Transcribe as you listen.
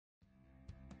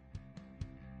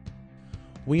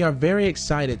We are very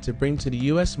excited to bring to the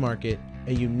US market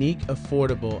a unique,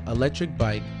 affordable electric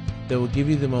bike that will give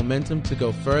you the momentum to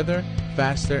go further,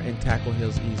 faster, and tackle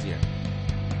hills easier.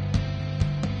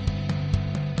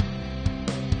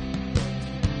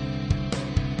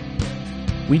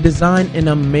 We designed an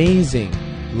amazing,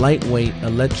 lightweight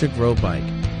electric road bike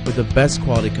with the best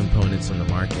quality components on the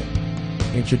market.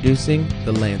 Introducing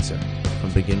the Lancer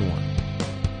from Beginone.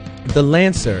 The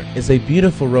Lancer is a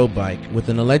beautiful road bike with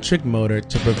an electric motor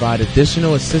to provide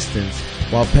additional assistance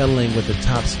while pedaling with a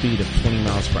top speed of 20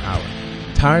 miles per hour.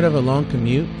 Tired of a long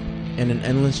commute and an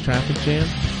endless traffic jam?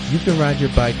 You can ride your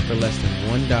bike for less than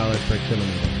 $1 per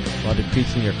kilometer while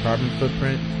decreasing your carbon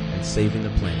footprint and saving the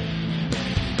planet.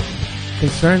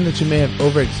 Concerned that you may have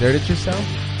overexerted yourself?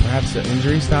 Perhaps an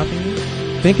injury stopping you?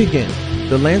 Think again.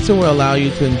 The Lancer will allow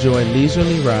you to enjoy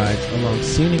leisurely rides along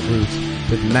scenic routes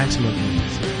with maximum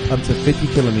ease, up to 50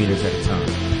 kilometers at a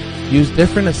time. Use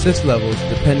different assist levels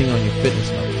depending on your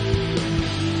fitness level.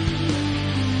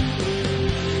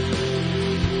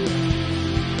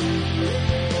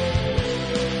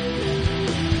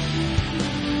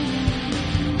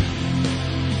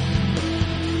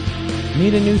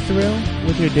 Need a new thrill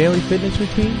with your daily fitness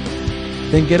routine?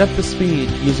 Then get up to speed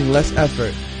using less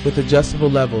effort with adjustable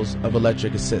levels of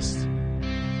electric assist.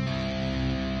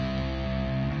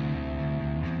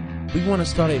 We want to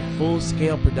start a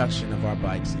full-scale production of our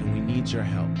bikes and we need your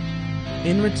help.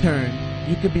 In return,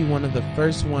 you could be one of the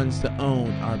first ones to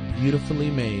own our beautifully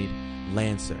made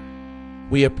Lancer.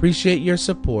 We appreciate your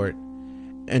support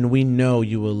and we know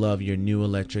you will love your new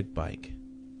electric bike.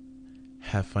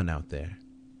 Have fun out there.